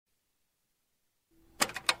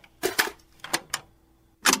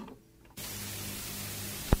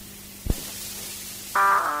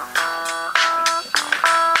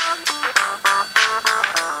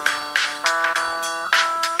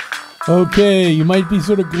Okay, you might be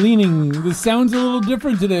sort of gleaning. This sounds a little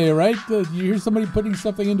different today, right? You hear somebody putting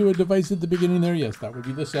something into a device at the beginning there? Yes, that would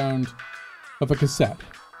be the sound of a cassette.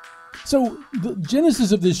 So the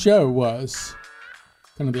genesis of this show was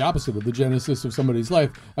kind of the opposite of the genesis of somebody's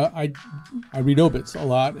life. I read obits a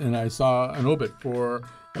lot, and I saw an obit for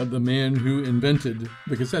the man who invented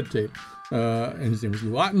the cassette tape. And his name was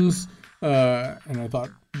Lou Ottens. And I thought,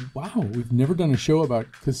 wow, we've never done a show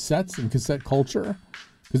about cassettes and cassette culture.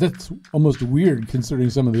 Because that's almost weird considering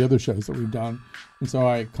some of the other shows that we've done. And so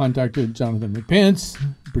I contacted Jonathan McPants,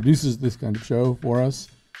 who produces this kind of show for us.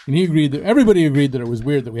 And he agreed that everybody agreed that it was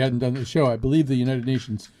weird that we hadn't done this show. I believe the United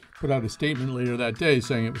Nations put out a statement later that day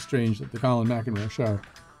saying it was strange that the Colin McEnroe show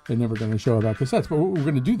had never done a show about cassettes. But we're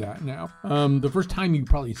going to do that now. The first time you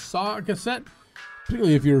probably saw a cassette,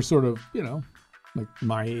 particularly if you're sort of, like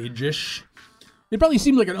my age-ish, it probably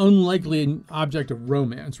seemed like an unlikely object of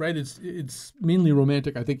romance, right? It's mainly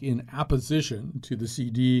romantic, I think, in opposition to the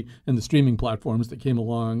CD and the streaming platforms that came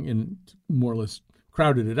along and more or less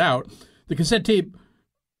crowded it out. The cassette tape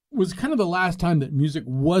was kind of the last time that music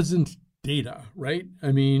wasn't data, right?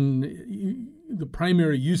 I mean, the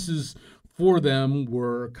primary uses for them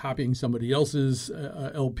were copying somebody else's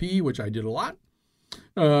LP, which I did a lot.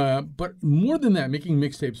 But more than that, making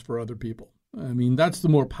mixtapes for other people. I mean, that's the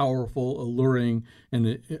more powerful, alluring, and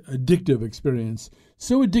addictive experience.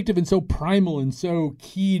 So addictive and so primal and so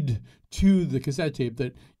keyed to the cassette tape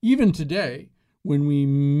that even today, when we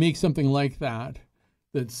make something like that,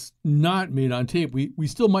 that's not made on tape, we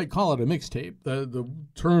still might call it a mixtape. The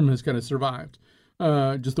term has kind of survived,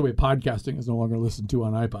 just the way podcasting is no longer listened to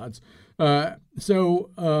on iPods. So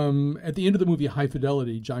at the end of the movie High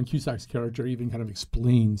Fidelity, John Cusack's character even kind of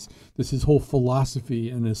explains his whole philosophy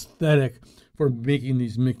and aesthetic for making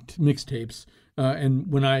these mixtapes.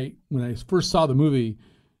 And when I first saw the movie,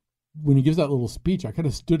 when he gives that little speech, I kind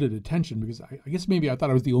of stood at attention because I guess maybe I thought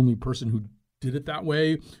I was the only person who did it that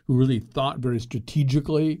way, who really thought very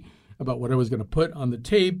strategically about what I was going to put on the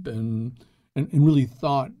tape and really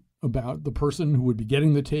thought about the person who would be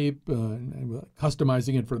getting the tape and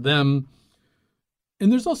customizing it for them.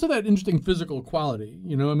 And there's also that interesting physical quality.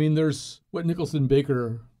 I mean, there's what Nicholson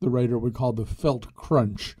Baker, the writer, would call the felt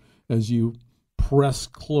crunch as you press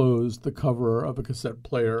close the cover of a cassette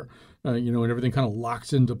player, and everything kind of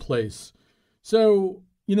locks into place. So,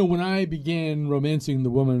 when I began romancing the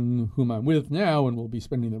woman whom I'm with now and will be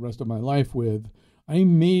spending the rest of my life with, I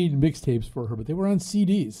made mixtapes for her, but they were on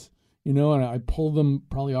CDs. And I pulled them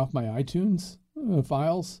probably off my iTunes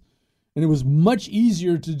files. And it was much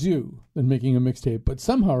easier to do than making a mixtape. But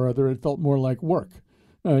somehow or other, it felt more like work.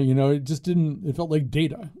 It just didn't, it felt like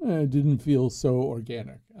data. It didn't feel so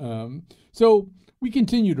organic. So we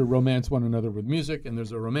continue to romance one another with music. And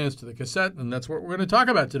there's a romance to the cassette. And that's what we're going to talk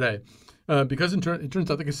about today. Because it turns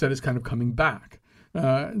out the cassette is kind of coming back.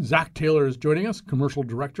 Zach Taylor is joining us, commercial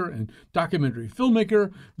director and documentary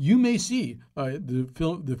filmmaker. You may see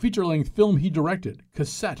the feature-length film he directed,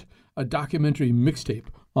 Cassette, a documentary mixtape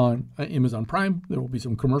on Amazon Prime. There will be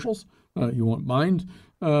some commercials. You won't mind.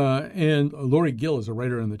 And Lori Gill is a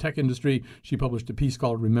writer in the tech industry. She published a piece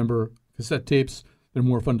called Remember Cassette Tapes. They're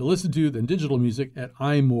more fun to listen to than digital music at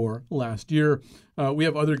iMore last year. We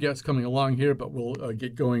have other guests coming along here, but we'll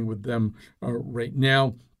get going with them right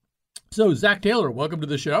now. So, Zach Taylor, welcome to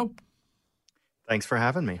the show. Thanks for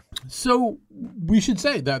having me. So, we should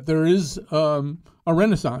say that there is a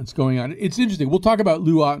renaissance going on. It's interesting. We'll talk about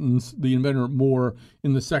Lou Ottens, the inventor, more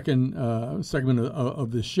in the second segment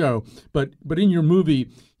of this show. But in your movie,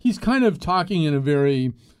 he's kind of talking in a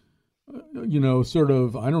very, sort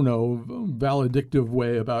of, valedictive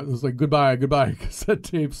way about it's like, goodbye, cassette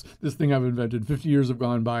tapes, this thing I've invented. 50 years have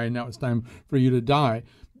gone by, and now it's time for you to die.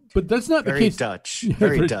 But that's not the case. Dutch.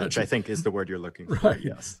 Very Dutch, I think, is the word you're looking for. Right.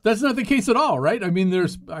 Yes. That's not the case at all, right? I mean,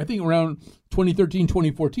 I think around 2013,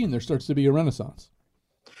 2014, there starts to be a renaissance.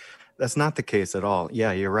 That's not the case at all.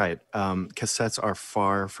 Yeah, you're right. Cassettes are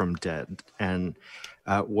far from dead. And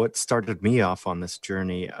what started me off on this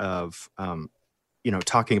journey of,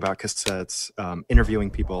 talking about cassettes,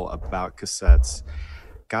 interviewing people about cassettes,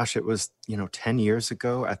 gosh, it was, 10 years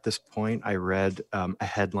ago at this point, I read a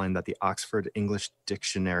headline that the Oxford English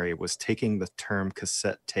Dictionary was taking the term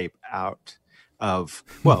cassette tape out of,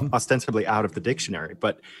 ostensibly out of the dictionary.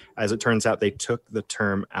 But as it turns out, they took the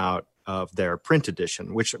term out of their print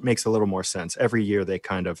edition, which makes a little more sense. Every year they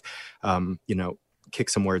kind of, kick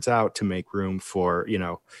some words out to make room for,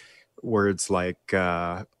 words like,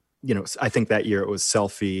 I think that year it was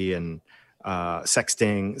selfie and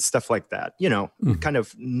sexting, stuff like that. Kind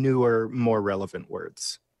of newer, more relevant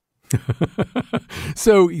words.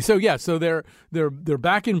 So they're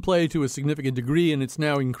back in play to a significant degree, and it's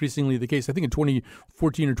now increasingly the case. I think in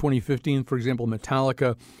 2014 or 2015, for example,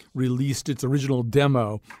 Metallica released its original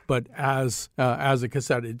demo, but as a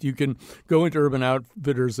cassette. You can go into Urban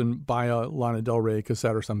Outfitters and buy a Lana Del Rey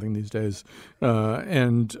cassette or something these days.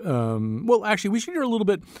 Actually, we should hear a little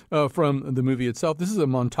bit from the movie itself. This is a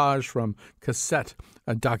montage from Cassette,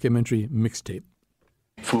 a documentary mixtape.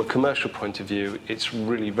 From a commercial point of view, it's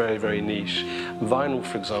really very, very niche. Vinyl,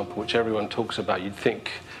 for example, which everyone talks about, you'd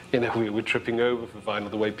think, we're tripping over for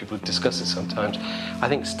vinyl, the way people discuss it sometimes. I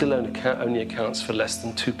think still only accounts for less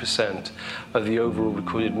than 2% of the overall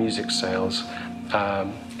recorded music sales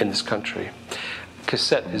in this country.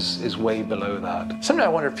 Cassette is way below that. Sometimes I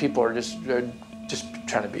wonder if people are just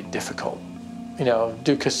trying to be difficult,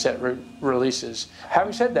 do cassette releases.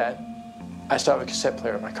 Having said that, I still have a cassette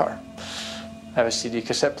player in my car. I have a CD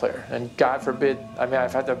cassette player, and God forbid, if I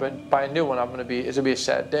have to buy a new one, it's gonna be a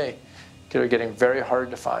sad day. They're getting very hard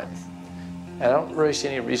to find. And I don't really see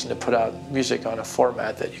any reason to put out music on a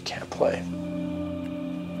format that you can't play.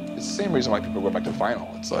 It's the same reason why people go back to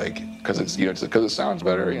vinyl. It's like, because it sounds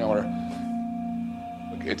better, or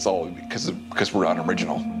it's all because we're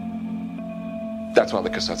unoriginal. That's why the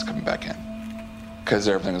cassette's coming back in, because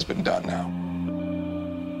everything has been done now.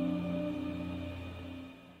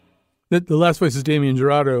 The last voice is Damien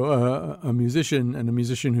Jurado, a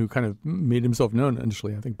musician who kind of made himself known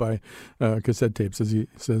initially, I think, by cassette tapes, as he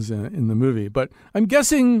says in the movie. But I'm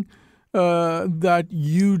guessing that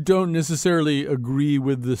you don't necessarily agree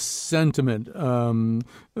with the sentiment,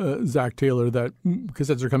 Zach Taylor, that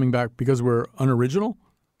cassettes are coming back because we're unoriginal?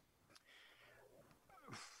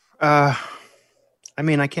 I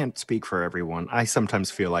can't speak for everyone. I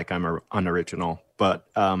sometimes feel like I'm unoriginal, but,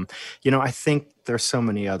 I think there's so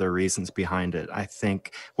many other reasons behind it. I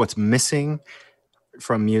think what's missing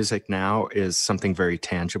from music now is something very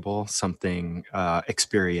tangible, something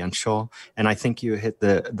experiential. And I think you hit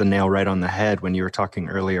the nail right on the head when you were talking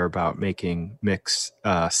earlier about making mix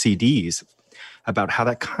CDs, about how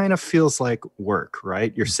that kind of feels like work,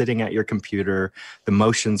 right? You're sitting at your computer. The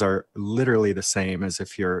motions are literally the same as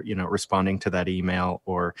if you're, responding to that email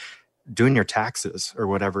or doing your taxes or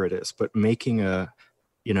whatever it is. But making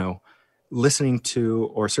listening to,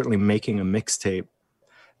 or certainly making a mixtape,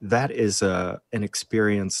 that is an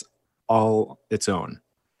experience all its own.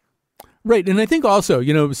 Right. And I think also,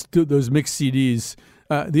 those mixed CDs,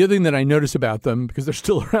 the other thing that I notice about them, because they're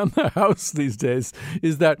still around the house these days,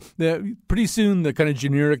 is that pretty soon the kind of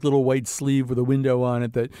generic little white sleeve with a window on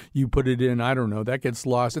it that you put it in, I don't know, that gets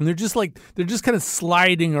lost. And they're just kind of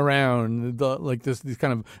sliding around these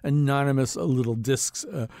kind of anonymous little discs.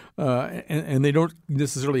 And they don't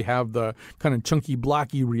necessarily have the kind of chunky,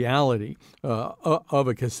 blocky reality of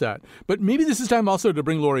a cassette. But maybe this is time also to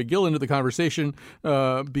bring Laurie Gill into the conversation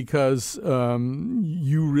because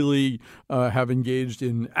you really have engaged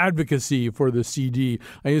in advocacy for the CD.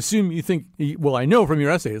 I assume you think, well, I know from your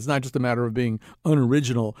essay, it's not just a matter of being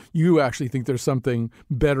unoriginal. You actually think there's something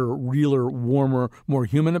better, realer, warmer, more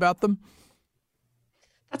human about them?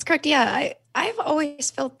 That's correct. Yeah, I've always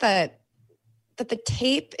felt that the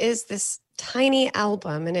tape is this tiny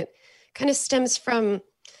album, and it kind of stems from,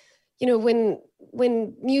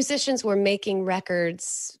 when musicians were making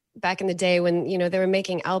records back in the day when, they were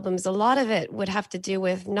making albums, a lot of it would have to do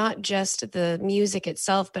with not just the music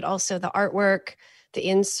itself, but also the artwork, the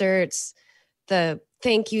inserts, the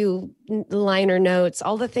thank you liner notes,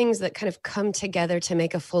 all the things that kind of come together to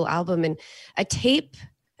make a full album. And a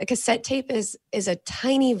cassette tape is a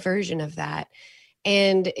tiny version of that.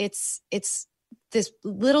 And it's this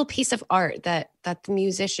little piece of art that the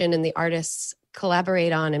musician and the artists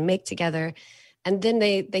collaborate on and make together. And then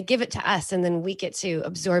they give it to us, and then we get to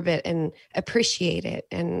absorb it and appreciate it.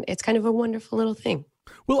 And it's kind of a wonderful little thing.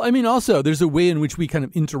 Well, also, there's a way in which we kind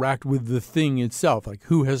of interact with the thing itself. Like,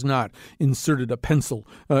 who has not inserted a pencil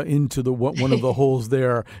into one of the holes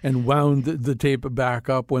there and wound the tape back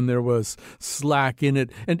up when there was slack in it?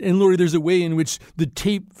 And Laurie, there's a way in which the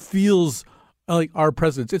tape feels like our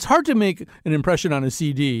presence. It's hard to make an impression on a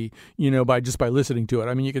CD, by listening to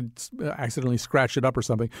it. You could accidentally scratch it up or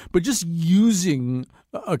something, but just using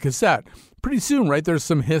a cassette, pretty soon, right? There's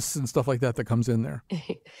some hiss and stuff like that comes in there.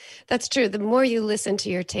 That's true. The more you listen to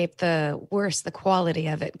your tape, the worse the quality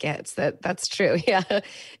of it gets. That's true. Yeah.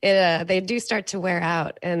 They do start to wear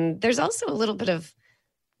out. And there's also a little bit of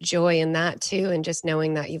joy in that too. And just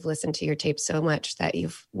knowing that you've listened to your tape so much that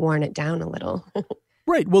you've worn it down a little.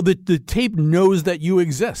 Right. Well, the tape knows that you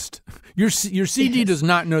exist. Your CD does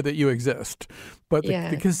not know that you exist, but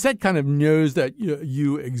the cassette kind of knows that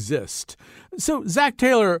you exist. So, Zach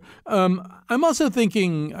Taylor, I'm also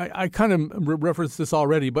thinking, I kind of referenced this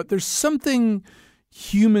already, but there's something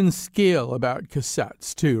human scale about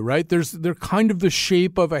cassettes too, right? They're kind of the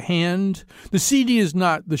shape of a hand. The CD is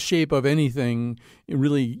not the shape of anything. It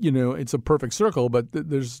really, it's a perfect circle, but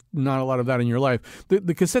there's not a lot of that in your life.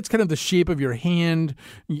 The cassette's kind of the shape of your hand.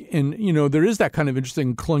 And, there is that kind of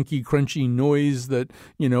interesting clunky, crunchy noise that,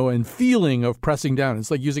 and feeling of pressing down. It's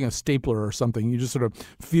like using a stapler or something. You just sort of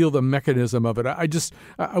feel the mechanism of it. I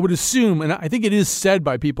would assume, and I think it is said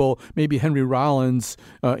by people, maybe Henry Rollins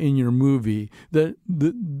in your movie, that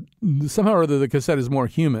somehow or other the cassette is more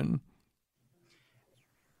human.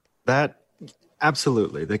 That,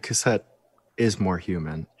 absolutely. The cassette is more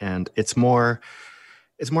human, and it's more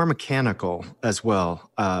mechanical as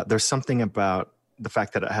well. There's something about the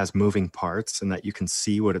fact that it has moving parts and that you can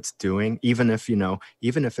see what it's doing, even if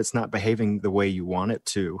it's not behaving the way you want it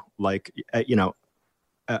to, like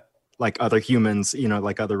other humans,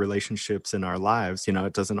 like other relationships in our lives,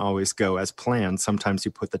 it doesn't always go as planned. Sometimes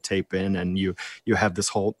you put the tape in and you have this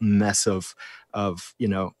whole mess of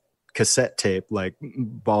cassette tape like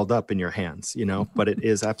balled up in your hands, but it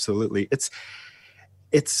is absolutely,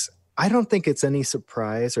 it's I don't think it's any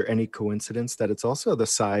surprise or any coincidence that it's also the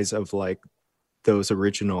size of like those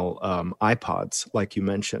original iPods, like you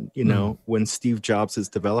mentioned. When Steve Jobs is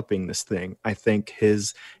developing this thing, I think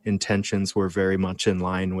his intentions were very much in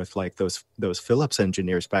line with like those Philips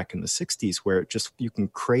engineers back in the 60s, where you can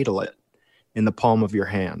cradle it in the palm of your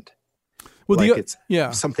hand. Well, it's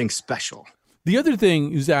something special. The other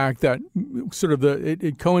thing, Zach, that sort of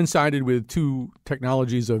it coincided with two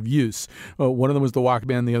technologies of use. One of them was the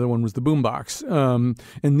Walkman, the other one was the boombox.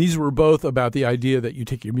 And these were both about the idea that you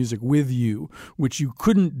take your music with you, which you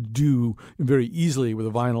couldn't do very easily with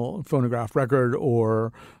a vinyl phonograph record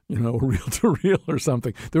or, reel-to-reel or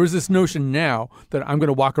something. There was this notion now that I'm going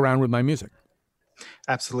to walk around with my music.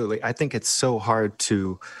 Absolutely. I think it's so hard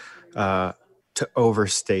to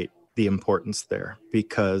overstate the importance there,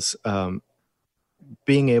 because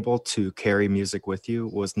being able to carry music with you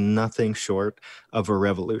was nothing short of a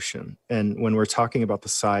revolution. And when we're talking about the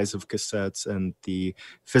size of cassettes and the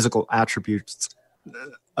physical attributes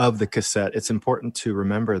of the cassette, it's important to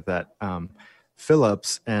remember that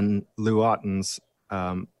Philips and Lou Otton's,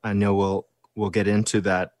 I know we'll get into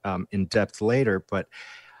that in depth later, but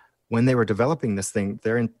when they were developing this thing,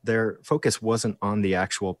 their focus wasn't on the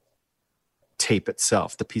actual tape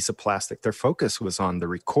itself, the piece of plastic. Their focus was on the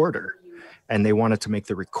recorder. And they wanted to make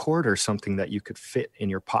the recorder something that you could fit in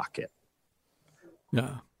your pocket.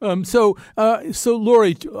 Yeah. So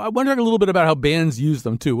Lori, I want to talk a little bit about how bands use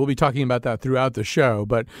them too. We'll be talking about that throughout the show.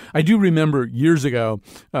 But I do remember years ago,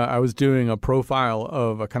 I was doing a profile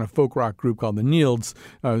of a kind of folk rock group called the Nields.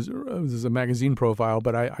 It was a magazine profile,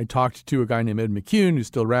 but I talked to a guy named Ed McCune, who's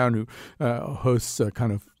still around, who hosts a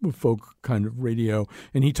kind of folk kind of radio,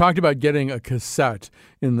 and he talked about getting a cassette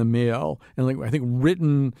in the mail, and I think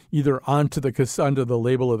written either onto the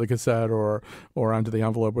label of the cassette or onto the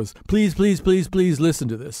envelope was please listen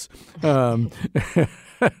to this. And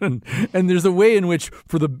there's a way in which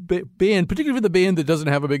for the band, particularly for the band that doesn't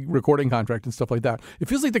have a big recording contract and stuff like that, it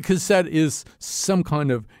feels like the cassette is some kind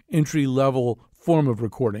of entry level form of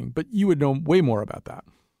recording. But you would know way more about that.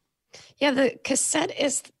 Yeah, the cassette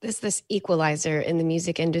is this equalizer in the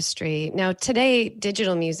music industry. Now, today,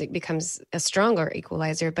 digital music becomes a stronger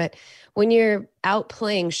equalizer, but when you're out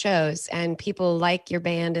playing shows and people like your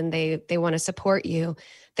band and they want to support you,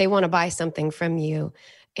 they want to buy something from you.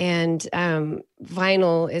 And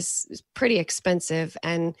vinyl is pretty expensive,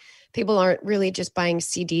 and people aren't really just buying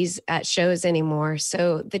CDs at shows anymore.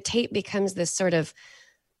 So the tape becomes this sort of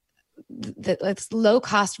low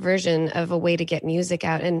cost version of a way to get music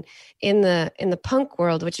out. And in the punk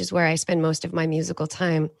world, which is where I spend most of my musical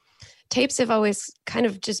time, tapes have always kind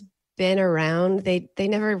of just been around. They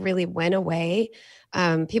never really went away.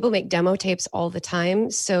 People make demo tapes all the time.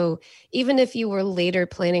 So even if you were later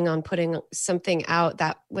planning on putting something out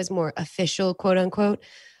that was more official, quote unquote,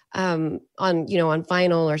 on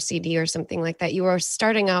vinyl or CD or something like that, you are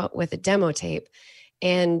starting out with a demo tape.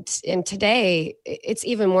 And today, it's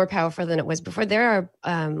even more powerful than it was before. There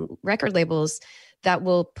are record labels that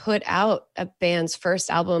will put out a band's first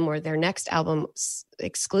album or their next album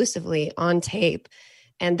exclusively on tape,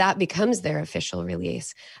 and that becomes their official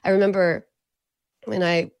release. I remember when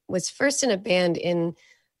I was first in a band in,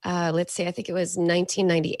 I think it was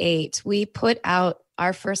 1998, we put out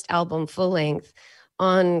our first album full length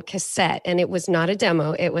on cassette, and it was not a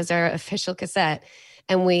demo. It was our official cassette.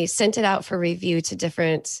 And we sent it out for review to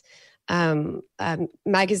different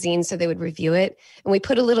magazines so they would review it. And we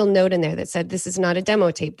put a little note in there that said, this is not a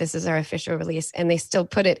demo tape. This is our official release. And they still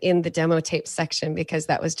put it in the demo tape section because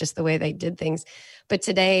that was just the way they did things. But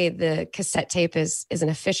today the cassette tape is an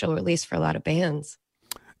official release for a lot of bands.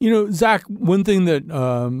 You know, Zach, one thing that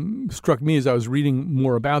struck me as I was reading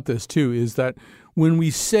more about this too is that when we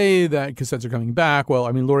say that cassettes are coming back, well,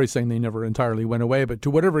 I mean, Lori's saying they never entirely went away, but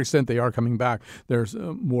to whatever extent they are coming back, there's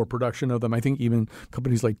more production of them. I think even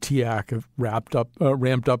companies like TIAC have ramped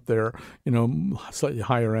up their, slightly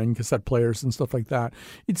higher end cassette players and stuff like that.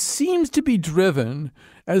 It seems to be driven,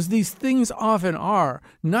 as these things often are,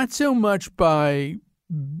 not so much by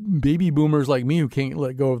baby boomers like me who can't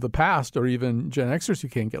let go of the past, or even Gen Xers who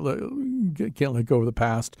can't let go of the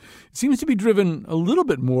past. It seems to be driven a little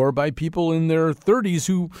bit more by people in their 30s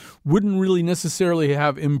who wouldn't really necessarily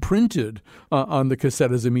have imprinted on the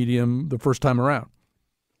cassette as a medium the first time around.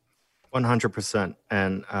 100%.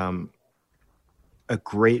 And a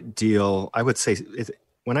great deal, I would say,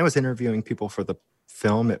 when I was interviewing people for the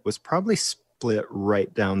film, it was probably split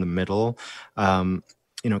right down the middle.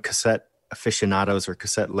 Cassette aficionados or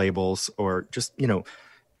cassette labels, or just,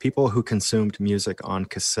 people who consumed music on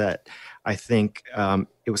cassette. I think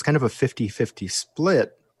it was kind of a 50-50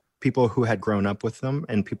 split, people who had grown up with them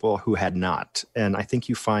and people who had not. And I think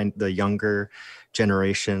you find the younger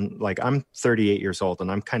generation, like I'm 38 years old and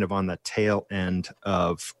I'm kind of on the tail end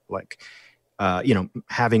of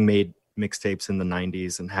having made mixtapes in the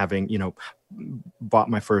 90s and having, bought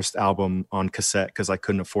my first album on cassette because I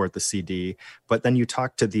couldn't afford the CD. But then you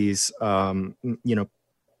talk to these,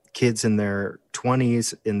 kids in their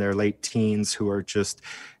 20s, in their late teens, who are just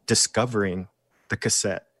discovering the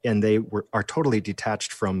cassette, and they are totally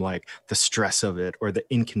detached from like the stress of it or the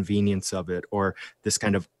inconvenience of it or this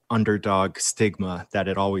kind of underdog stigma that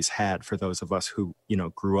it always had for those of us who,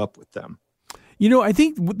 grew up with them. I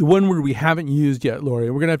think the one word we haven't used yet, Lori,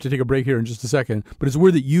 we're going to have to take a break here in just a second, but it's a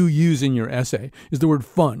word that you use in your essay, is the word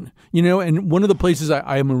fun. And one of the places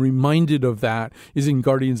I am reminded of that is in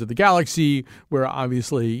Guardians of the Galaxy, where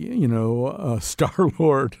obviously,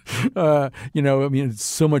 Star-Lord,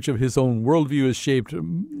 so much of his own worldview is shaped,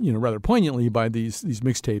 rather poignantly by these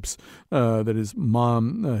mixtapes that his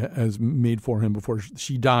mom has made for him before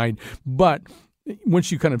she died. But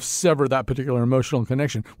once you kind of sever that particular emotional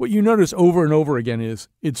connection, what you notice over and over again is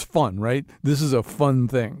it's fun, right? This is a fun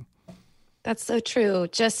thing. That's so true.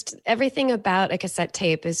 Just everything about a cassette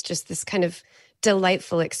tape is just this kind of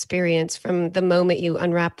delightful experience from the moment you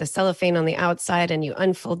unwrap the cellophane on the outside and you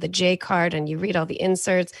unfold the J card and you read all the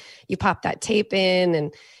inserts, you pop that tape in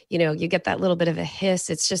and, you get that little bit of a hiss.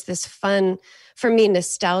 It's just this fun, for me,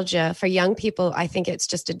 nostalgia. For young people, I think it's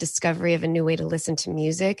just a discovery of a new way to listen to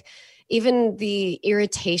music. Even the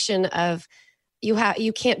irritation of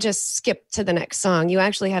you can't just skip to the next song. You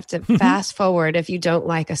actually have to fast forward if you don't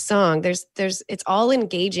like a song. It's all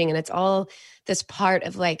engaging, and it's all this part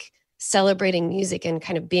of like celebrating music and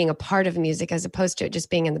kind of being a part of music as opposed to it just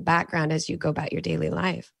being in the background as you go about your daily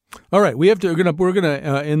life. All right, we're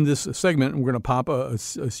gonna end this segment. We're gonna pop a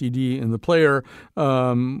CD in the player.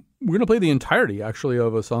 We're gonna play the entirety, actually,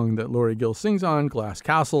 of a song that Lori Gill sings on, "Glass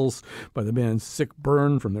Castles," by the band Sick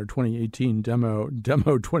Burn from their 2018 demo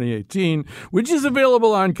 2018, which is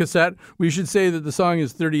available on cassette. We should say that the song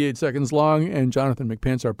is 38 seconds long, and Jonathan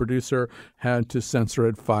McPants, our producer, had to censor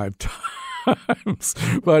it 5 times.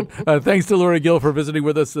 But thanks to Lori Gill for visiting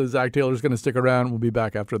with us. Zach Taylor's going to stick around. We'll be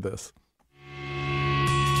back after this.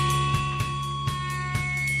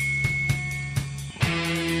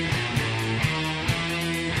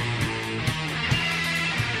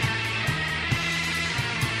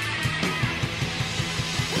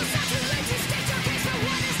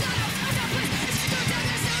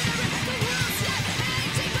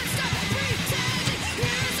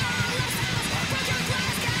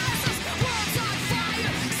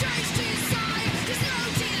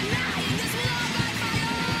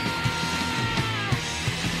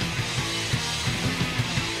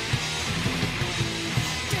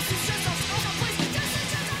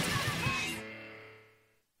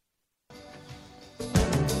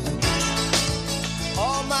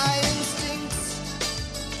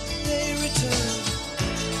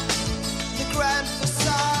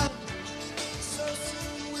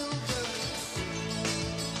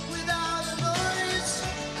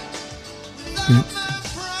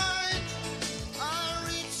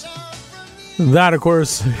 That, of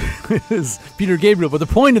course, is Peter Gabriel. But the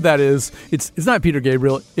point of that is, it's not Peter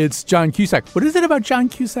Gabriel, it's John Cusack. What is it about John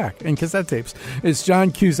Cusack and cassette tapes? It's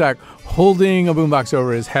John Cusack holding a boombox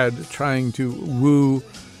over his head, trying to woo.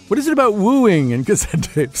 What is it about wooing and cassette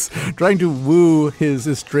tapes? Trying to woo his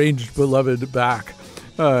estranged beloved back.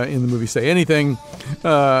 in the movie Say Anything.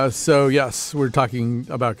 So yes, we're talking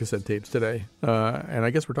about cassette tapes today. And I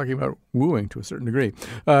guess we're talking about wooing to a certain degree.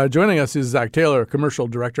 Joining us is Zach Taylor, commercial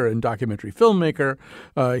director and documentary filmmaker.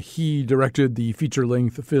 He directed the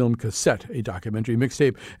feature-length film Cassette, a documentary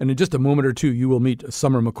mixtape. And in just a moment or two, you will meet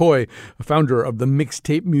Summer McCoy, founder of the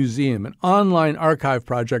Mixtape Museum, an online archive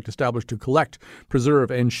project established to collect,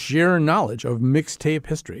 preserve, and share knowledge of mixtape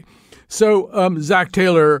history. So, Zach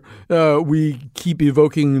Taylor, we keep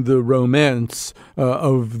evoking the romance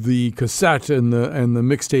of the cassette and the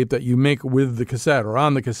mixtape that you make with the cassette or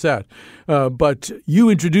on the cassette. But you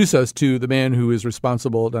introduce us to the man who is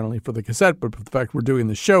responsible not only for the cassette, but for the fact we're doing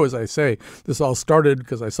the show. As I say, this all started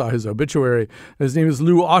because I saw his obituary. His name is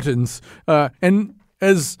Lou Ottens. And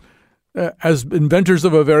as inventors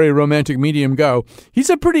of a very romantic medium go, he's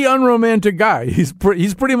a pretty unromantic guy. He's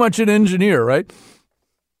pretty much an engineer, right?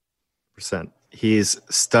 He's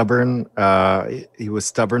stubborn. He was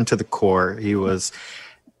stubborn to the core. He was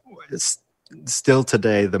still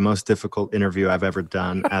today the most difficult interview I've ever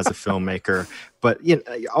done as a filmmaker. But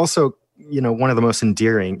also, one of the most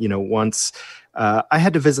endearing. Once I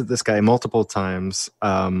had to visit this guy multiple times,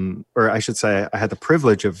 or I should say, I had the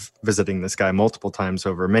privilege of visiting this guy multiple times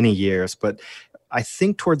over many years. But I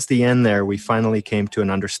think towards the end there, we finally came to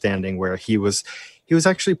an understanding where he was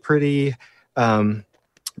actually pretty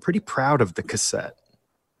proud of the cassette.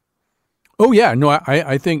 Oh yeah, no,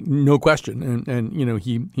 I think no question, and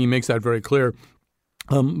he makes that very clear.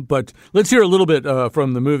 But let's hear a little bit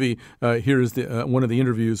from the movie. Here is one of the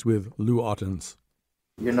interviews with Lou Ottens.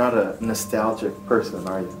 You're not a nostalgic person,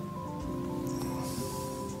 are you?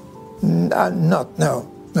 No.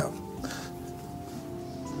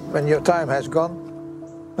 When your time has gone,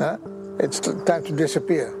 it's time to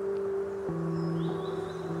disappear.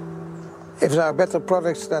 If there are better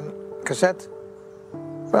products than cassette,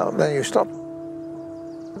 well, then you stop.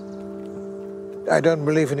 I don't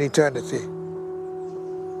believe in eternity.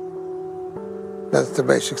 That's the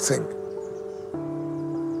basic thing.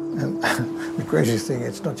 And the crazy thing,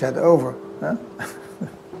 it's not yet over. Huh?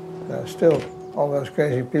 There are still all those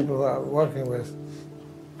crazy people who are working with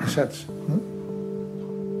cassettes.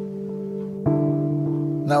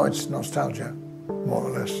 Now it's nostalgia, more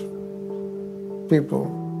or less.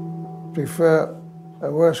 People prefer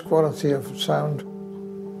a worse quality of sound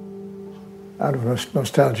out of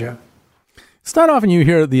nostalgia. It's not often you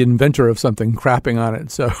hear the inventor of something crapping on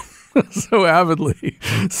it so avidly.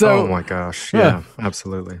 So, oh my gosh, yeah,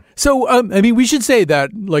 absolutely. So, we should say that,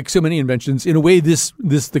 like so many inventions, in a way,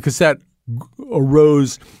 the cassette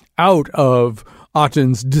arose out of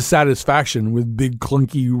Otten's dissatisfaction with big,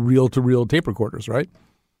 clunky, reel-to-reel tape recorders, right?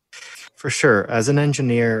 For sure. As an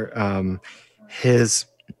engineer, his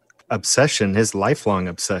lifelong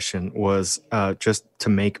obsession was just to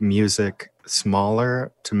make music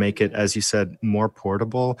smaller, to make it, as you said, more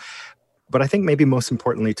portable. But I think maybe most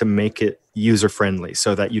importantly, to make it user-friendly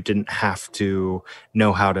so that you didn't have to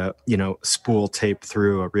know how to, spool tape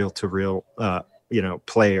through a reel-to-reel,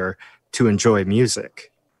 player to enjoy music.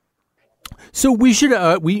 So we should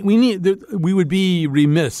we would be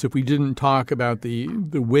remiss if we didn't talk about the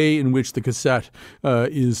way in which the cassette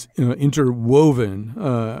is interwoven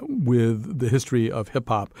with the history of hip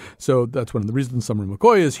hop. So that's one of the reasons Summer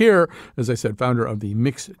McCoy is here, as I said, founder of the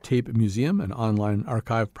Mixtape Museum, an online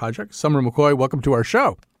archive project. Summer McCoy, welcome to our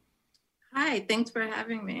show. Hi, thanks for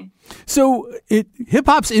having me. So hip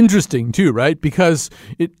hop's interesting too, right? Because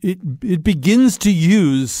it begins to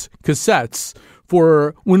use cassettes.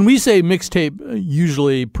 For when we say mixtape,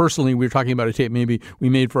 usually personally we're talking about a tape maybe we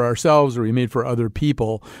made for ourselves or we made for other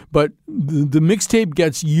people. But the mixtape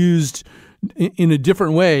gets used in a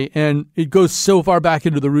different way, and it goes so far back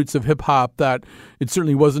into the roots of hip hop that it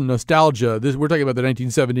certainly wasn't nostalgia. We're talking about the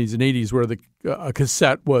 1970s and 80s, where a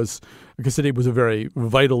cassette tape was a very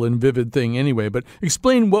vital and vivid thing anyway. But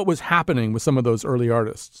explain what was happening with some of those early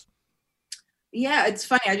artists. Yeah, it's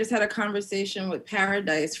funny. I just had a conversation with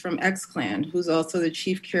Paradise from X-Clan, who's also the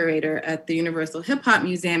chief curator at the Universal Hip Hop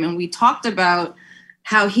Museum. And we talked about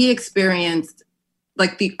how he experienced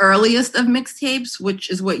like the earliest of mixtapes, which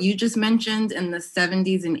is what you just mentioned in the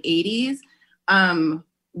 70s and 80s,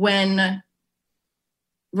 when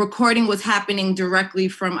recording was happening directly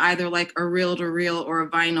from either like a reel-to-reel or a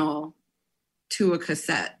vinyl to a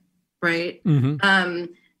cassette, right? Mm-hmm.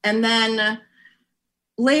 And then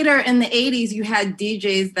later in the 80s, you had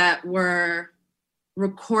DJs that were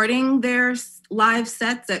recording their live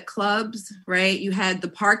sets at clubs, right? You had the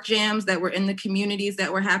park jams that were in the communities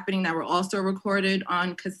that were happening that were also recorded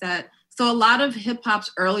on cassette. So a lot of hip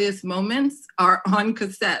hop's earliest moments are on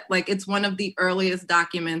cassette. Like it's one of the earliest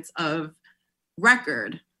documents of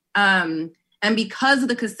record. And And because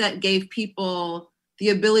the cassette gave people the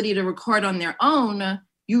ability to record on their own,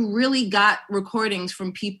 you really got recordings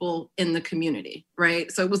from people in the community,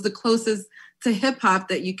 right? So it was the closest to hip hop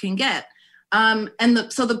that you can get.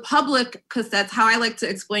 So the public cassettes, how I like to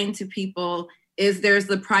explain to people is there's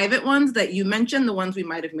the private ones that you mentioned, the ones we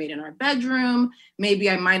might have made in our bedroom. Maybe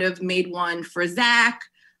I might have made one for Zach,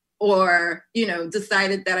 or,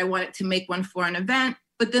 decided that I wanted to make one for an event.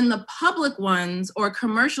 But then the public ones or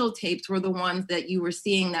commercial tapes were the ones that you were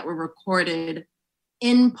seeing that were recorded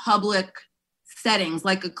in public settings,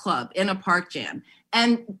 like a club, in a park jam.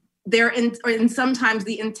 And and sometimes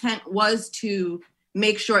the intent was to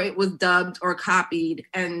make sure it was dubbed or copied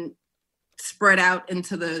and spread out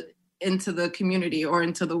into the community or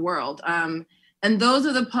into the world. And those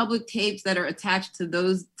are the public tapes that are attached to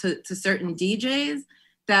those to certain DJs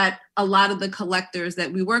that a lot of the collectors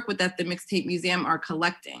that we work with at the Mixtape Museum are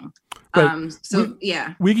collecting. Right.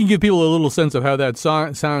 Yeah. We can give people a little sense of how that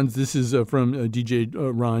sounds. This is from DJ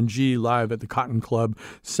Ron G live at the Cotton Club,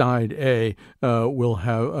 Side A. We'll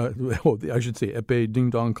have, I should say, Épée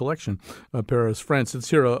Ding Dong Collection, Paris, France. Let's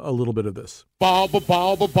hear a little bit of this. I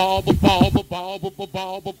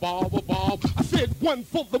said 1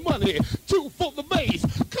 for the money, 2 for the bass.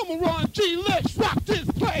 Come on, Ron G, let's rock this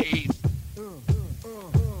place.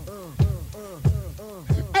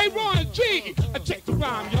 Hey, Ron G, check the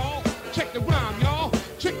rhyme, y'all. Check the rhyme, y'all.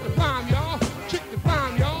 Check the rhyme, y'all. Check the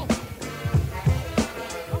rhyme, y'all.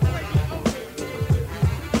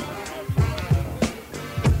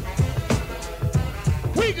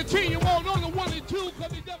 We continue on the 1 and 2.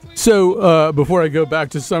 So before I go back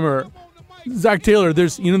to Summer, Zach Taylor,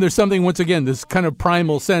 there's something, once again, this kind of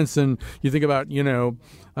primal sense, and you think about,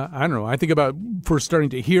 I don't know. I think about first starting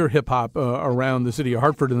to hear hip hop around the city of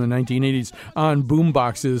Hartford in the 1980s on boom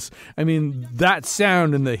boxes. I mean, that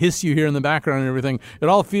sound and the hiss you hear in the background and everything, it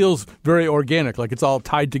all feels very organic, like it's all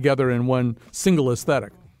tied together in one single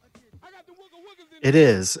aesthetic. It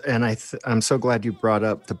is, and I'm so glad you brought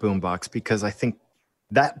up the boombox, because I think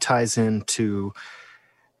that ties into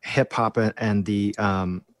hip hop and the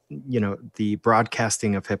the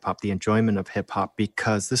broadcasting of hip hop, the enjoyment of hip hop,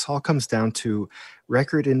 because this all comes down to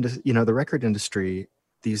the record industry.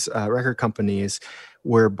 These record companies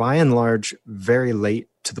were by and large very late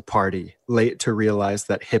to the party, late to realize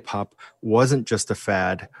that hip hop wasn't just a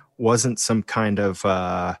fad, wasn't some kind of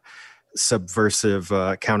subversive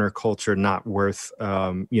counterculture not worth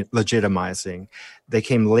legitimizing. They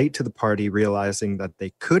came late to the party, realizing that they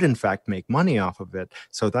could in fact make money off of it.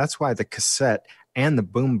 So that's why the cassette and the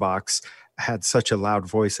boombox had such a loud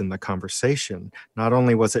voice in the conversation. Not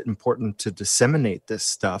only was it important to disseminate this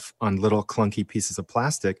stuff on little clunky pieces of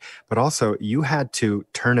plastic, but also you had to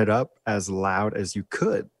turn it up as loud as you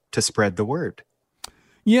could to spread the word.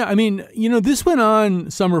 Yeah, I mean, this went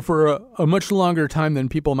on, Summer, for a much longer time than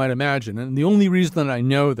people might imagine. And the only reason that I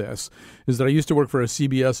know this is that I used to work for a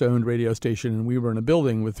CBS-owned radio station, and we were in a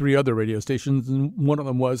building with 3 other radio stations, and one of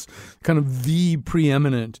them was kind of the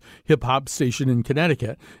preeminent hip-hop station in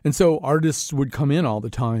Connecticut. And so artists would come in all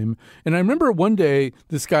the time. And I remember one day,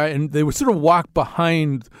 this guy, and they would sort of walk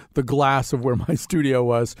behind the glass of where my studio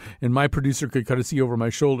was, and my producer could kind of see over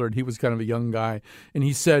my shoulder, and he was kind of a young guy. And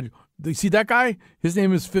he said, "You see that guy? His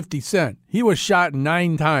name is 50 Cent. He was shot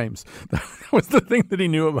 9 times." That was the thing that he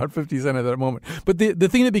knew about 50 Cent at that moment. But the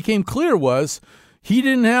thing that became clear was he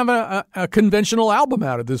didn't have a conventional album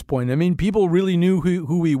out at this point. I mean, people really knew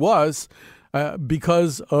who he was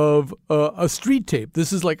because of a street tape.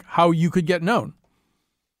 This is like how you could get known.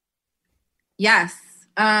 Yes.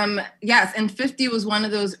 Yes. And 50 was one of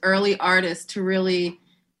those early artists to really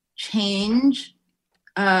change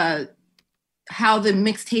how the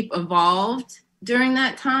mixtape evolved during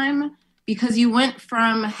that time, because you went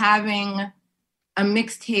from having a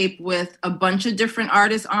mixtape with a bunch of different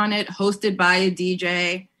artists on it, hosted by a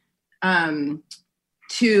DJ,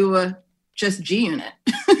 to just G-Unit,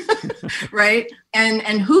 right?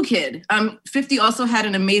 And Who Kid. 50 also had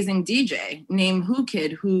an amazing DJ named Who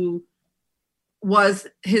Kid, who was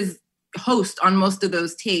his host on most of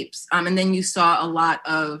those tapes. And then you saw a lot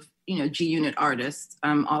of G-Unit artists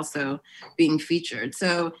also being featured.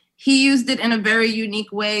 So he used it in a very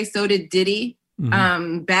unique way. So did Diddy.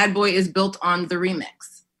 Mm-hmm. Bad Boy is built on the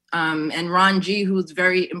remix. And Ron G, who's a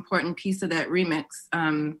very important piece of that remix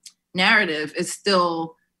narrative, is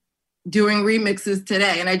still doing remixes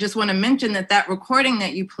today. And I just want to mention that recording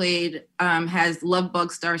that you played has Love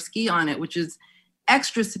Bug Starsky on it, which is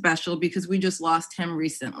extra special because we just lost him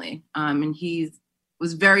recently. And he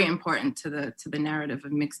was very important to the narrative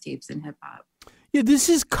of mixtapes and hip hop. Yeah, this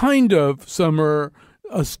is kind of, Summer,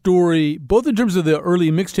 a story, both in terms of the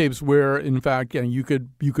early mixtapes, where in fact you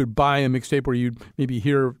could buy a mixtape where you'd maybe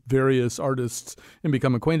hear various artists and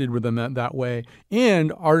become acquainted with them that way,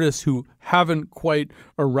 and artists who haven't quite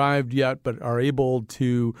arrived yet but are able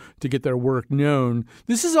to get their work known.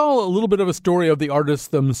 This is all a little bit of a story of the artists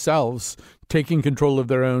themselves taking control of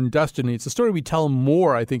their own destiny. It's a story we tell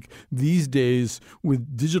more, I think, these days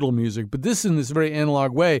with digital music. But this, in this very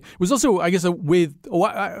analog way, was also, I guess, a way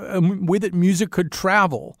that music could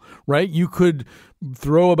travel, right? You could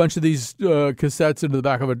throw a bunch of these cassettes into the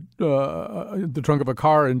back of the trunk of a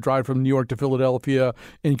car and drive from New York to Philadelphia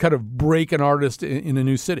and kind of break an artist in a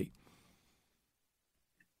new city.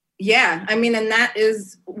 Yeah, I mean, and that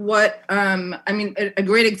is what, a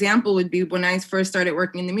great example would be when I first started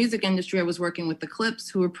working in the music industry. I was working with the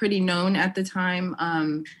Clips, who were pretty known at the time.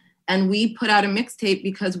 And we put out a mixtape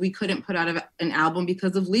because we couldn't put out an album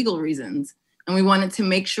because of legal reasons. And we wanted to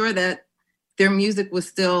make sure that their music was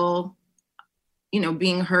still,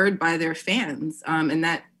 being heard by their fans. And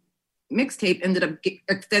that mixtape ended up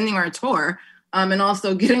extending our tour and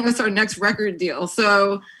also getting us our next record deal.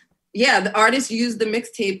 So yeah, the artists used the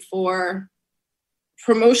mixtape for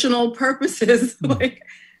promotional purposes,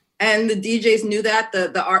 and the DJs knew that,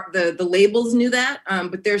 the labels knew that,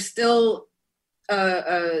 but there's still,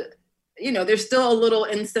 there's still a little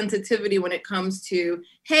insensitivity when it comes to,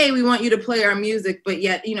 hey, we want you to play our music, but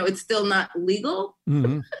yet, it's still not legal.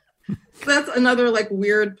 Mm-hmm. So that's another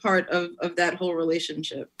weird part of that whole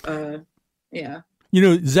relationship. Yeah.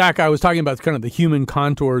 Zach, I was talking about kind of the human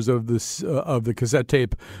contours of this of the cassette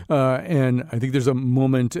tape, and I think there's a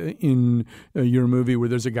moment in your movie where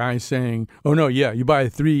there's a guy saying, "Oh no, yeah, you buy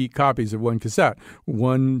 3 copies of one cassette,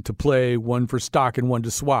 one to play, one for stock, and one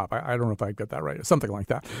to swap." I don't know if I got that right, something like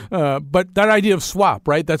that. But that idea of swap,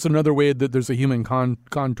 right? That's another way that there's a human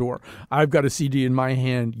contour. I've got a CD in my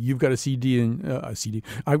hand, you've got a CD in a CD.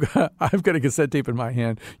 I've got a cassette tape in my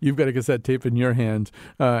hand, you've got a cassette tape in your hand,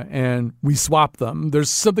 and we swap them.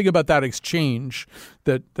 There's something about that exchange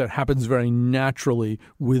that happens very naturally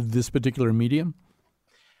with this particular medium.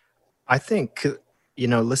 I think,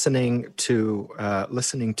 listening to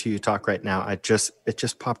you talk right now, it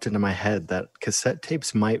just popped into my head that cassette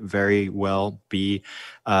tapes might very well be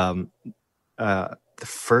the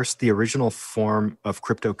original form of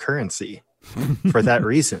cryptocurrency for that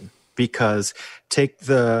reason. Because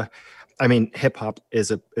hip hop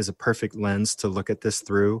is a perfect lens to look at this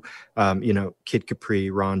through. Kid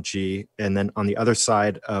Capri, Ron G, and then on the other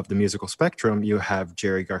side of the musical spectrum, you have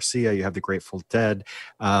Jerry Garcia, you have the Grateful Dead.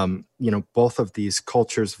 Both of these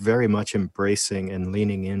cultures very much embracing and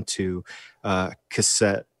leaning into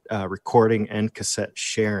cassette recording and cassette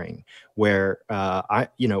sharing, where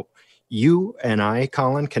you and I,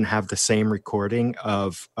 Colin, can have the same recording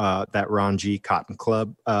of that Ron G Cotton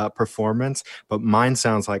Club performance, but mine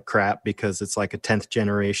sounds like crap because it's like a 10th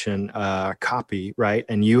generation copy, right?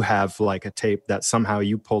 And you have like a tape that somehow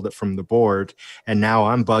you pulled it from the board, and now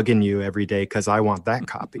I'm bugging you every day because I want that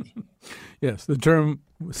copy. Yes, the term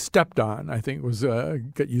stepped on, I think, was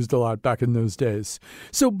got used a lot back in those days.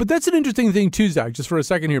 So, but that's an interesting thing too, Zach, just for a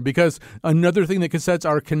second here, because another thing that cassettes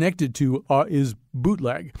are connected to is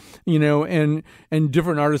bootleg, and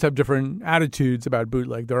different artists have different attitudes about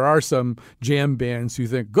bootleg. There are some jam bands who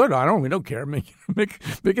think, good, we don't care. Make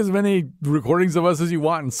as many recordings of us as you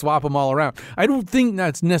want and swap them all around. I don't think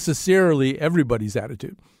that's necessarily everybody's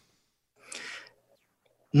attitude.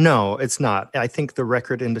 No, it's not. I think the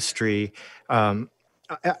record industry, I'm,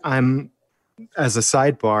 as a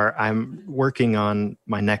sidebar, I'm working on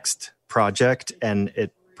my next project, and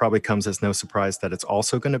it probably comes as no surprise that it's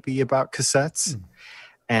also going to be about cassettes.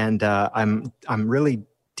 And I'm really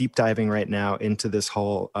deep diving right now into this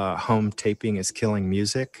whole home taping is killing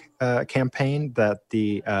music campaign that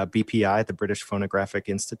the BPI, the British Phonographic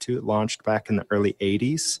Institute, launched back in the early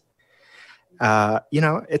 80s.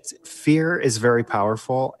 Fear is very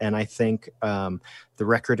powerful, and I think the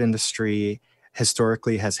record industry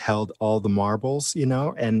historically has held all the marbles,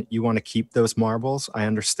 and you want to keep those marbles. I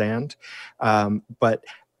understand, but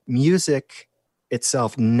music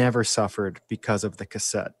itself never suffered because of the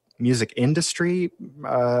cassette. Music industry,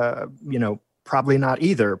 probably not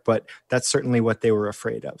either, but that's certainly what they were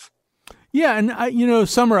afraid of. Yeah, and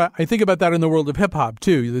Summer, I think about that in the world of hip hop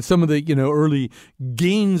too. Some of the early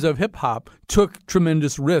gains of hip hop took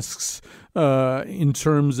tremendous risks in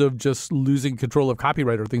terms of just losing control of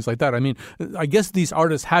copyright or things like that. I mean, I guess these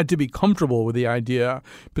artists had to be comfortable with the idea,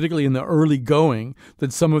 particularly in the early going,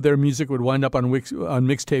 that some of their music would wind up on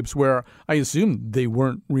mixtapes where I assume they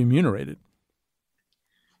weren't remunerated.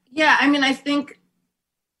 Yeah, I mean, I think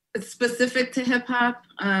it's specific to hip hop.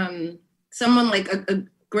 Someone like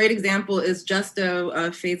great example is Justo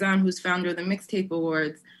Faison, who's founder of the Mixtape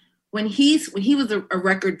Awards. When he was a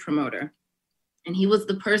record promoter, and he was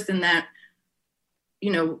the person that,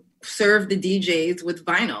 served the DJs with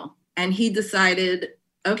vinyl. And he decided,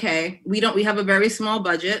 okay, we have a very small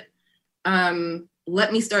budget.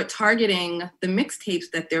 Let me start targeting the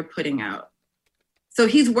mixtapes that they're putting out. So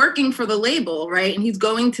he's working for the label, right? And he's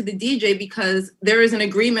going to the DJ because there is an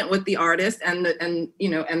agreement with the artist and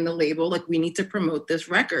the label, like, we need to promote this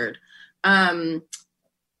record. And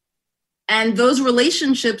those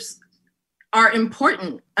relationships are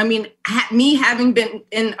important. I mean, me having been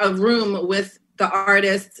in a room with the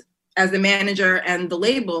artist as the manager and the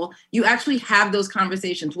label, you actually have those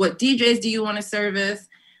conversations. What DJs do you want to service?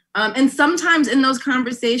 And sometimes in those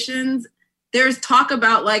conversations, there's talk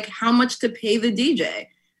about like how much to pay the DJ.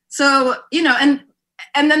 So, and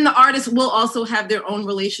then the artists will also have their own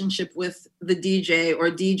relationship with the DJ or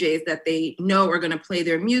DJs that they know are going to play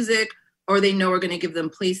their music or they know are going to give them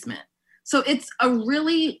placement. So it's a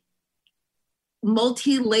really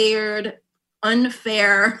multi-layered,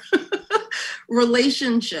 unfair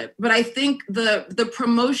relationship. But I think the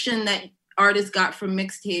promotion that artists got from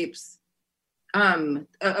mixtapes,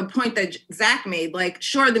 a point that Zach made, like,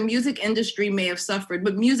 sure, the music industry may have suffered,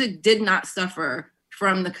 but music did not suffer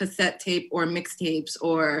from the cassette tape or mixtapes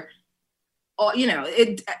or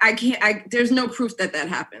there's no proof that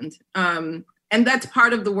happened. And that's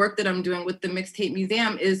part of the work that I'm doing with the Mixtape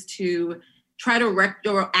Museum, is to try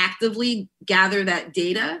to actively gather that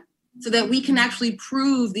data so that we can actually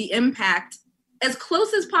prove the impact as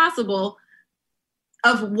close as possible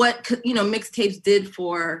of what, mixtapes did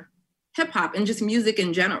for hip hop and just music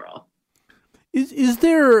in general. Is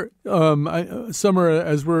there, Summer,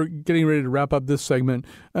 as we're getting ready to wrap up this segment,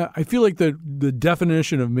 I feel like the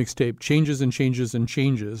definition of mixtape changes and changes and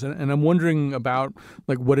changes. And I'm wondering about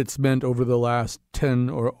like what it's meant over the last 10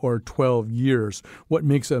 or 12 years. What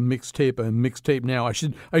makes a mixtape now?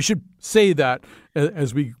 I should say that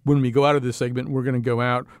when we go out of this segment, we're going to go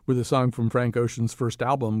out with a song from Frank Ocean's first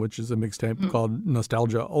album, which is a mixtape called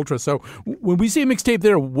Nostalgia Ultra. So when we say mixtape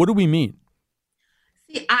there, what do we mean?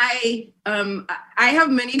 I have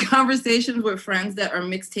many conversations with friends that are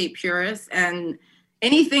mixtape purists, and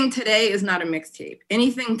anything today is not a mixtape.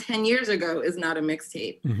 Anything 10 years ago is not a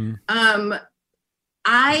mixtape. Mm-hmm.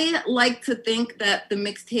 I like to think that the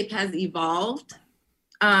mixtape has evolved.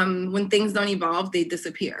 When things don't evolve, they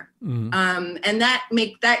disappear. Mm-hmm. And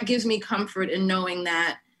that gives me comfort in knowing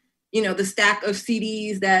that, the stack of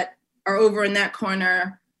CDs that are over in that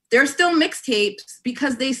corner, they're still mixtapes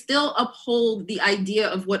because they still uphold the idea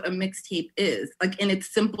of what a mixtape is, like in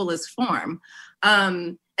its simplest form.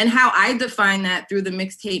 And how I define that through the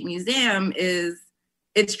Mixtape Museum is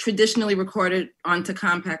it's traditionally recorded onto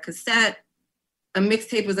compact cassette. A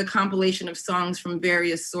mixtape is a compilation of songs from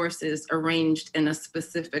various sources arranged in a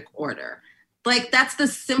specific order. Like, that's the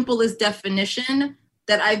simplest definition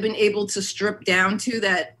that I've been able to strip down to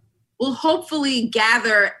that will hopefully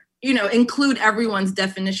gather, include everyone's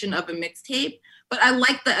definition of a mixtape. But I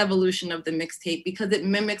like the evolution of the mixtape because it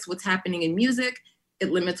mimics what's happening in music.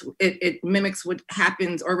 It mimics what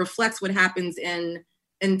happens or reflects what happens in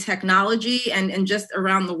technology and just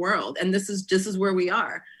around the world. And this is where we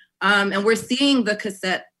are. And we're seeing the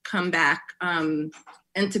cassette come back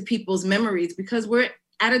into people's memories because we're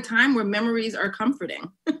at a time where memories are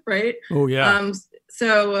comforting, right? Oh, yeah.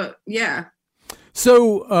 Yeah.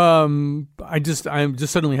 So I just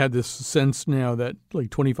suddenly had this sense now that like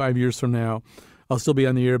 25 years from now, I'll still be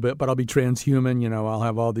on the air, but I'll be transhuman. I'll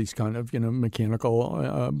have all these kind of,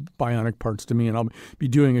 mechanical, bionic parts to me, and I'll be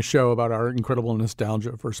doing a show about our incredible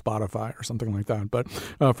nostalgia for Spotify or something like that. But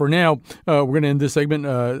for now, we're going to end this segment.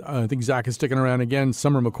 I think Zach is sticking around again.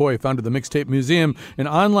 Summer McCoy founded the Mixtape Museum, an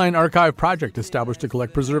online archive project established to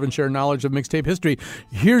collect, preserve, and share knowledge of mixtape history.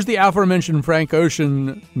 Here's the aforementioned Frank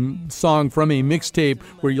Ocean song from a mixtape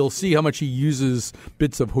where you'll see how much he uses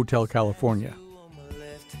bits of Hotel California.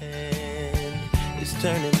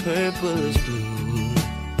 Turning purple as blue.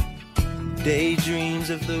 Daydreams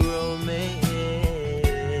of the romance.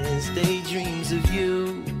 Daydreams of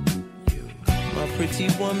you. My pretty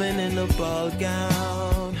woman in a ball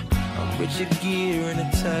gown. I'm Richard Gere in a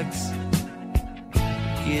tux.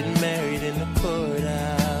 Getting married in the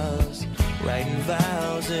courthouse. Writing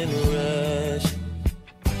vows in a rush.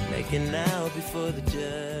 Making out before the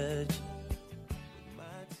judge.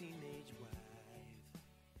 My teenage wife.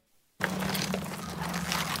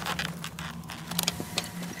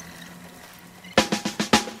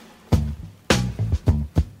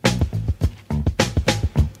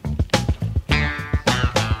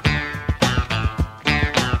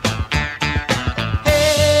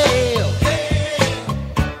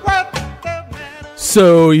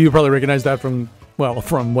 So you probably recognize that from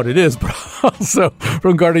what it is, but also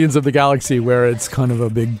from Guardians of the Galaxy, where it's kind of a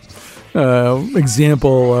big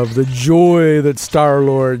example of the joy that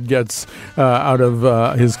Star-Lord gets out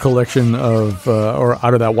of his collection of, or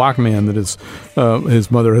out of that Walkman that his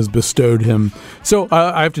mother has bestowed him. So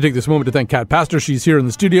I have to take this moment to thank Kat Pastor. She's here in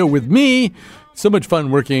the studio with me. So much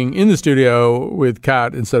fun working in the studio with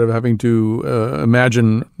Kat instead of having to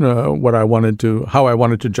imagine how I wanted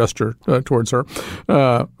to gesture towards her.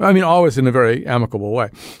 Always in a very amicable way.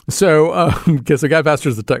 So Kat Pastor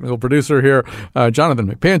is the technical producer here. Jonathan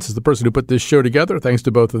McPants is the person who put this show together. Thanks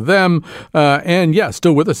to both of them.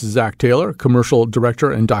 Still with us is Zach Taylor, commercial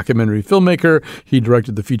director and documentary filmmaker. He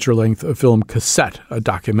directed the feature-length film Cassette, a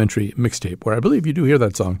documentary mixtape, where I believe you do hear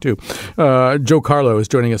that song too. Joe Carlo is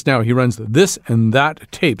joining us now. He runs This and That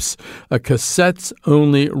Tapes, a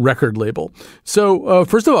cassettes-only record label. So,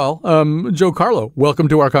 first of all, Joe Carlo, welcome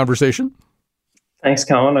to our conversation. Thanks,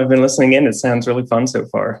 Colin. I've been listening in. It sounds really fun so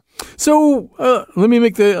far. So, let me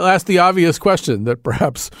ask the obvious question that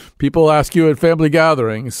perhaps people ask you at family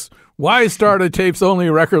gatherings. Why start a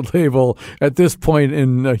tapes-only record label at this point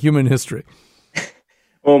in human history?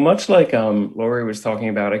 Well, much like Lori was talking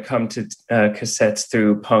about, I come to cassettes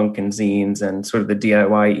through punk and zines and sort of the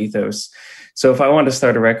DIY ethos. So if I wanted to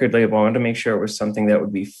start a record label, I wanted to make sure it was something that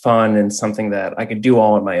would be fun and something that I could do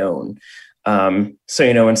all on my own.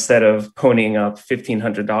 Instead of ponying up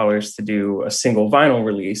 $1,500 to do a single vinyl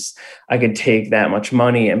release, I could take that much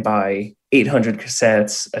money and buy 800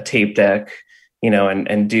 cassettes, a tape deck,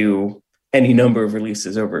 and do any number of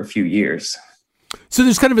releases over a few years. So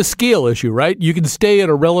there's kind of a scale issue, right? You can stay at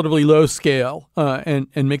a relatively low scale and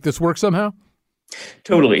make this work somehow?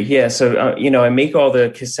 Totally, yeah. So, I make all the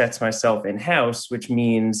cassettes myself in-house, which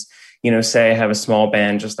means, say I have a small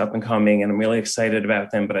band just up and coming and I'm really excited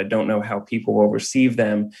about them, but I don't know how people will receive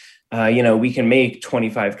them. We can make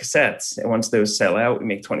 25 cassettes, and once those sell out, we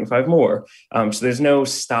make 25 more. So there's no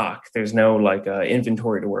stock. There's no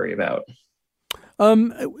inventory to worry about.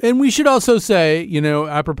 And we should also say,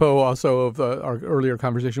 apropos also of our earlier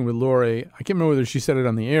conversation with Lori, I can't remember whether she said it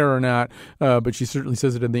on the air or not, but she certainly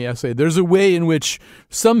says it in the essay. There's a way in which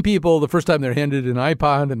some people, the first time they're handed an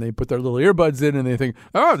iPod and they put their little earbuds in and they think,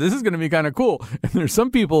 oh, this is going to be kind of cool. And there's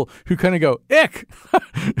some people who kind of go, ick,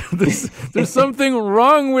 there's something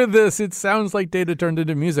wrong with this. It sounds like data turned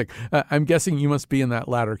into music. I'm guessing you must be in that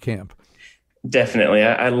latter camp. Definitely.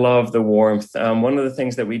 I love the warmth. One of the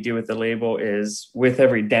things that we do with the label is with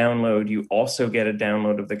every download, you also get a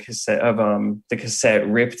download of the cassette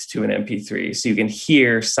ripped to an MP3. So you can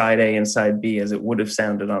hear side A and side B as it would have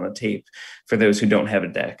sounded on a tape for those who don't have a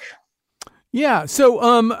deck. Yeah. So,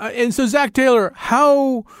 so Zach Taylor,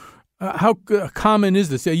 how common is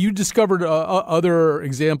this? You discovered other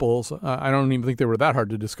examples. I don't even think they were that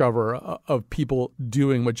hard to discover of people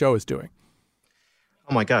doing what Joe is doing.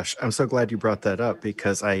 Oh my gosh, I'm so glad you brought that up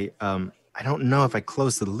because I don't know if I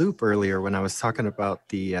closed the loop earlier when I was talking about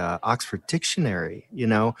the Oxford Dictionary.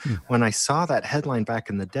 When I saw that headline back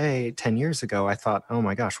in the day, 10 years ago, I thought, oh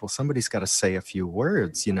my gosh, well, somebody's got to say a few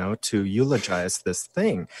words, to eulogize this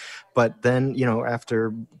thing. But then,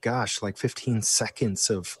 after, 15 seconds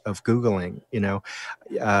of Googling,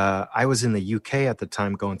 I was in the UK at the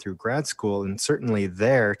time going through grad school. And certainly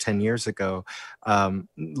there, 10 years ago,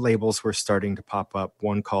 labels were starting to pop up,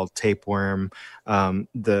 one called Tapeworm.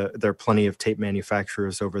 There are plenty of tape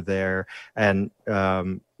manufacturers over there. And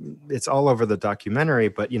it's all over the documentary,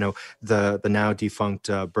 but the now defunct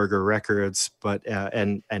Burger Records. But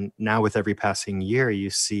and now with every passing year, you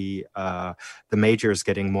see the majors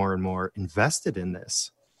getting more and more invested in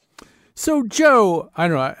this. So Joe, I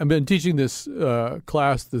don't know. I've been teaching this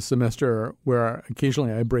class this semester where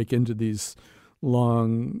occasionally I break into these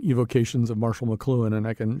long evocations of Marshall McLuhan, and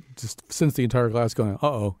I can just sense the entire class going,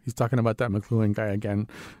 "Uh-oh, he's talking about that McLuhan guy again."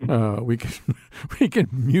 We can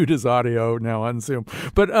mute his audio now on Zoom,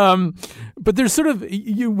 but there's sort of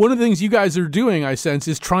one of the things you guys are doing, I sense,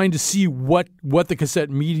 is trying to see what the cassette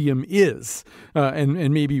medium is,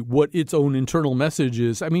 and maybe what its own internal message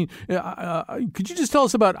is. I mean, could you just tell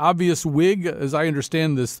us about Obvious Wig? As I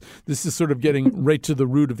understand this is sort of getting right to the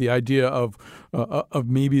root of the idea of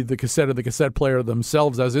maybe the cassette or the cassette player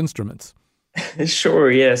themselves as instruments. Sure,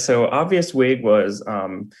 yeah. So Obvious Wig was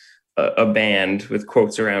a band with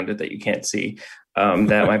quotes around it that you can't see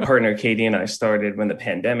that my partner Katie and I started when the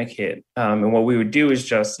pandemic hit. And what we would do is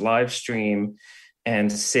just live stream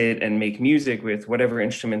and sit and make music with whatever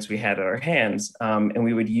instruments we had at our hands. And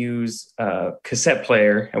we would use a cassette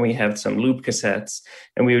player, and we have some loop cassettes,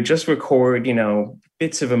 and we would just record,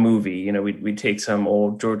 bits of a movie. We'd take some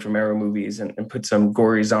old George Romero movies and put some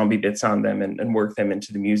gory zombie bits on them and work them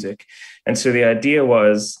into the music. And so the idea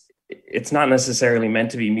was, it's not necessarily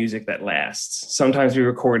meant to be music that lasts. Sometimes we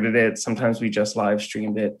recorded it, sometimes we just live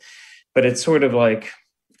streamed it, but it sort of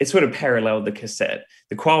paralleled the cassette.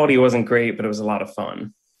 The quality wasn't great, but it was a lot of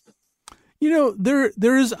fun.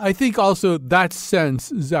 There is, I think, also that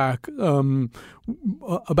sense, Zach,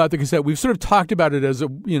 about the cassette. We've sort of talked about it as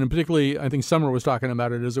particularly, I think Summer was talking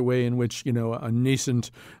about it as a way in which, a nascent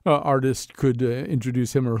artist could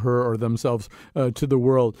introduce him or her or themselves to the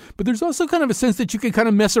world. But there's also kind of a sense that you can kind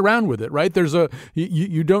of mess around with it, right?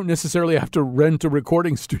 You don't necessarily have to rent a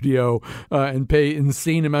recording studio and pay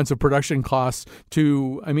insane amounts of production costs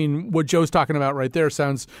what Joe's talking about right there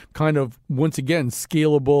sounds kind of, once again,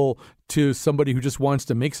 scalable to somebody who just wants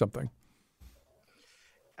to make something.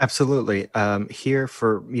 Absolutely. Here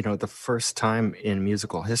for, the first time in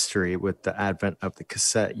musical history with the advent of the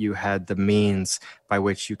cassette, you had the means by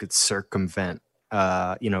which you could circumvent,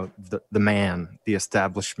 the man, the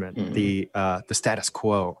establishment, the status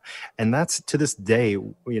quo. And that's, to this day,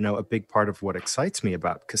 a big part of what excites me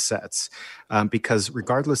about cassettes, because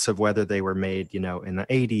regardless of whether they were made, in the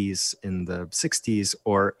 80s, in the 60s,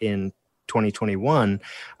 or in 2021,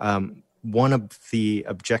 one of the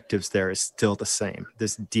objectives there is still the same.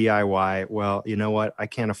 This DIY, well, you know what? I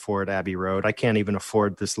can't afford Abbey Road. I can't even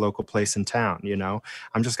afford this local place in town,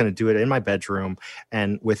 I'm just going to do it in my bedroom.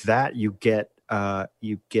 And with that, you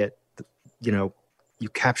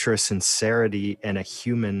capture a sincerity and a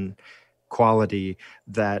human quality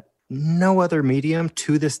that no other medium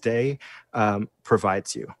to this day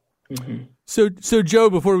provides you. Mm-hmm. So Joe,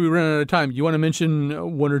 before we run out of time, you want to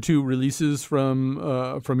mention one or two releases from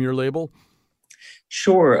your label?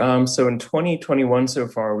 Sure. So in 2021 so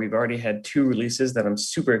far, we've already had 2 releases that I'm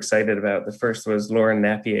super excited about. The first was Lauren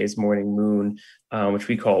Napier's Morning Moon, which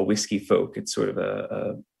we call Whiskey Folk. It's sort of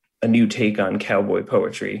a new take on cowboy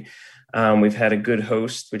poetry. We've had A Good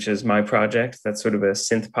Host, which is my project. That's sort of a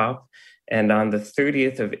synth pop. And on the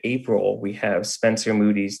 30th of April, we have Spencer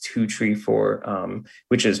Moody's 2 Tree 4,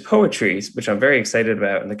 which is poetry, which I'm very excited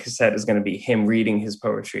about. And the cassette is going to be him reading his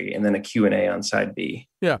poetry and then a Q&A on side B.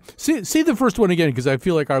 Yeah. See the first one again, because I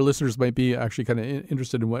feel like our listeners might be actually kind of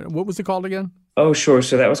interested in what was it called again? Oh, sure.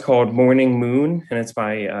 So that was called Morning Moon, and it's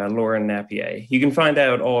by Lauren Napier. You can find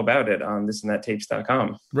out all about it on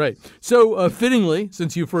thistandthattapes.com. Right. So fittingly,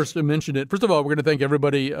 since you first mentioned it, first of all, we're going to thank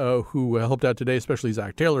everybody who helped out today, especially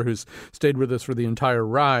Zach Taylor, who's stayed with us for the entire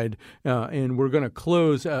ride. And we're going to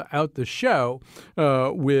close out the show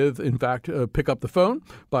with, in fact, Pick Up the Phone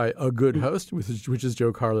by A Good Host, which is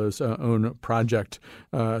Joe Carlo's own project.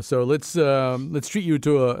 So let's treat you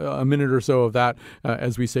to a minute or so of that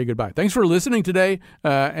as we say goodbye. Thanks for listening today,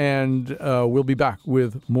 and we'll be back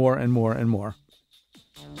with more and more and more.